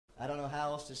don't know how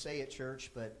else to say it,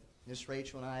 church, but Miss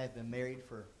Rachel and I have been married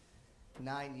for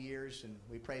 9 years, and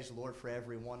we praise the Lord for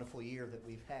every wonderful year that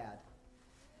we've had.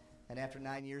 And after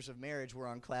 9 years of marriage, we're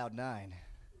on cloud 9.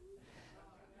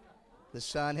 The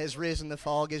sun has risen, the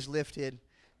fog is lifted.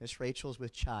 Miss Rachel's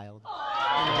with child.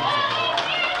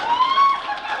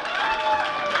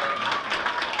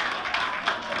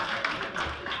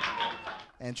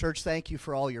 And church, thank you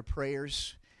for all your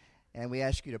prayers, and we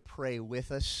ask you to pray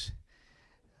with us.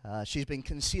 She's been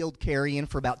concealed carrying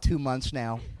for about 2 months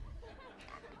now.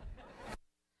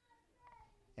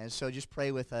 And so just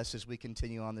pray with us as we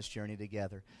continue on this journey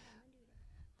together.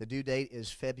 The due date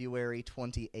is February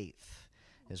 28th,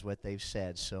 is what they've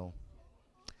said. So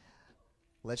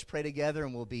let's pray together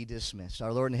and we'll be dismissed.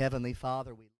 Our Lord and Heavenly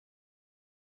Father, we